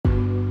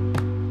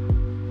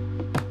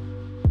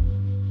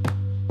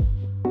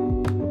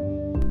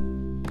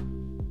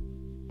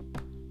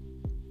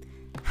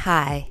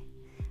Hi,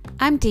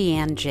 I'm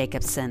Deanne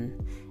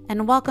Jacobson,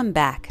 and welcome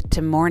back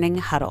to Morning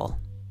Huddle,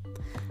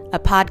 a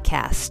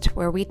podcast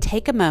where we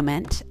take a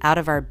moment out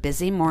of our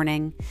busy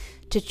morning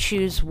to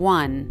choose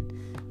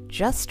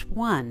just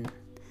one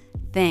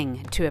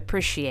thing to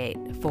appreciate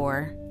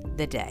for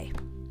the day.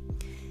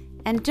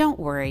 And don't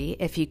worry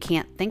if you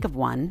can't think of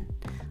one.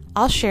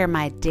 I'll share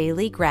my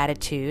daily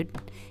gratitude,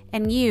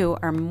 and you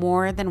are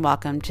more than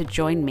welcome to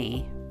join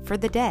me for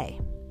the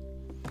day.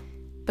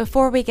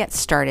 Before we get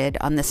started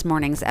on this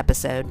morning's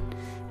episode,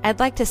 I'd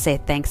like to say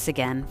thanks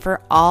again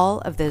for all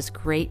of those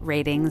great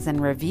ratings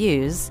and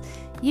reviews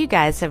you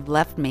guys have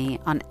left me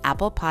on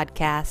Apple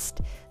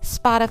Podcast,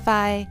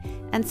 Spotify,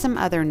 and some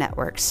other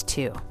networks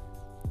too.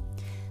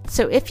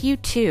 So if you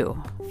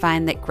too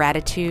find that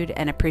gratitude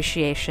and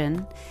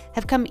appreciation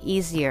have come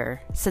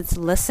easier since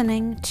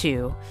listening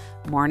to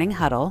Morning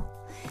Huddle,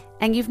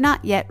 and you've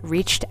not yet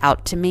reached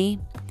out to me,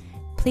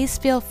 please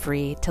feel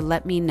free to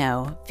let me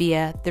know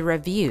via the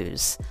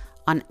reviews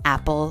on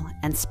Apple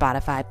and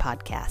Spotify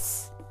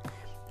podcasts.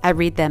 I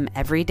read them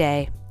every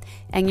day,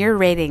 and your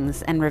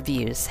ratings and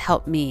reviews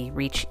help me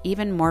reach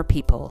even more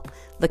people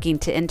looking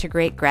to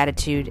integrate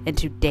gratitude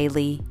into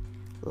daily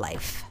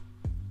life.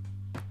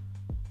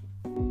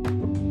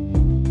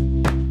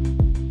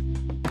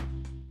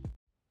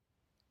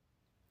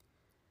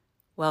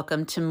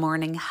 Welcome to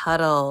Morning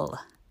Huddle.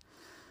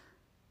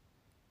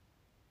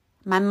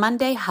 My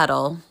Monday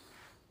huddle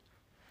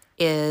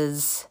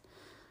is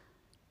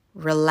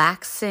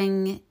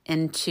relaxing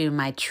into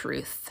my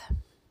truth.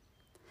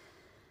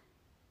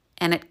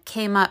 And it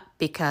came up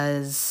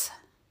because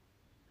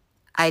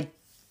I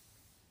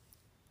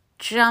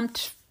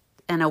jumped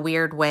in a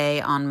weird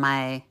way on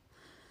my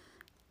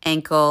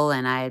ankle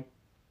and I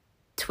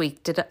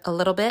tweaked it a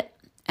little bit.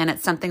 And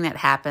it's something that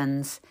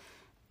happens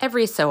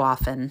every so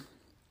often.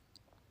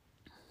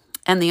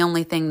 And the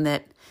only thing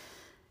that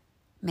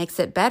makes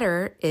it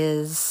better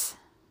is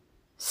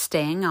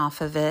staying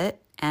off of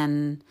it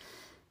and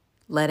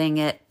letting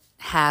it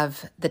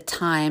have the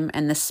time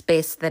and the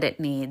space that it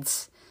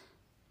needs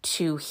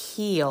to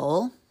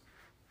heal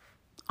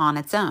on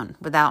its own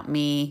without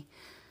me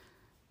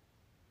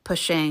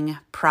pushing,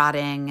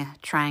 prodding,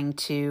 trying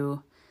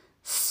to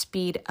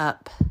speed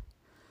up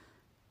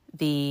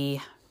the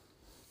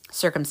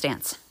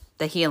circumstance,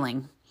 the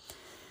healing.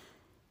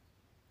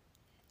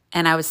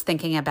 And I was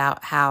thinking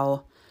about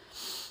how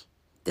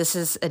this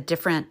is a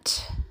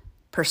different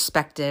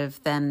perspective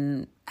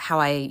than how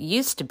I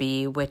used to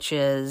be, which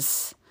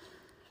is,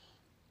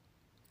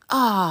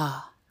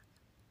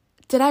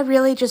 did I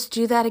really just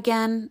do that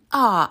again?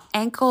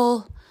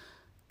 Ankle,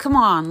 come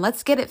on,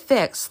 let's get it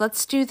fixed.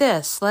 Let's do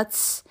this.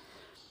 Let's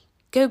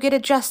go get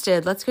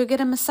adjusted. Let's go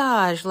get a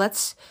massage.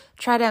 Let's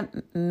try to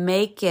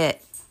make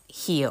it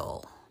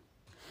heal.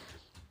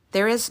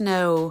 There is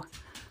no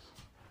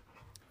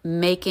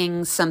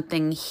making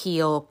something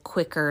heal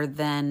quicker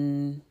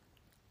than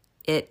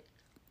it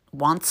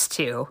wants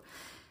to,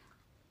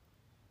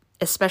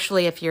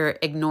 especially if you're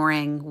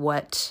ignoring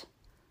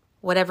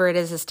whatever it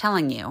is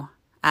telling you.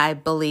 I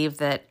believe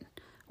that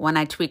when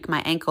I tweak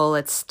my ankle,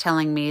 it's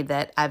telling me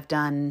that I've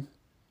done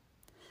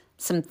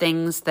some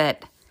things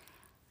that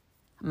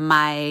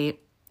my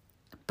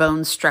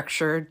bone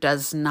structure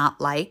does not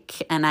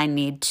like, and I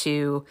need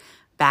to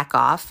back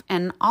off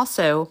and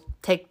also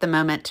take the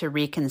moment to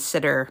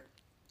reconsider,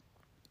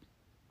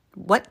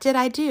 what did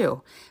I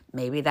do?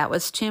 Maybe that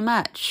was too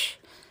much,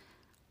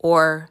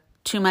 or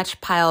too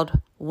much piled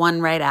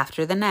one right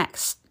after the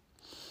next.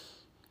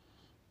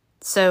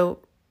 So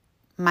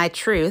my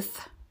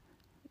truth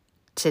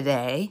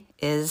today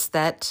is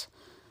that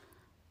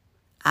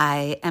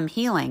I am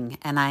healing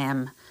and I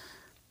am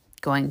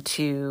going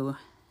to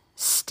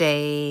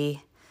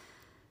stay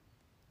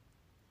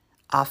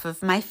off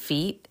of my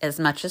feet as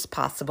much as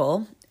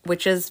possible,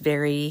 which is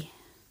very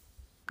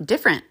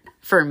different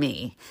for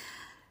me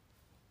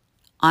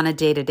on a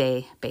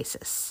day-to-day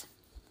basis.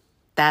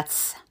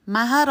 That's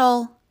my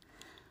huddle.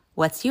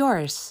 What's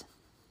yours?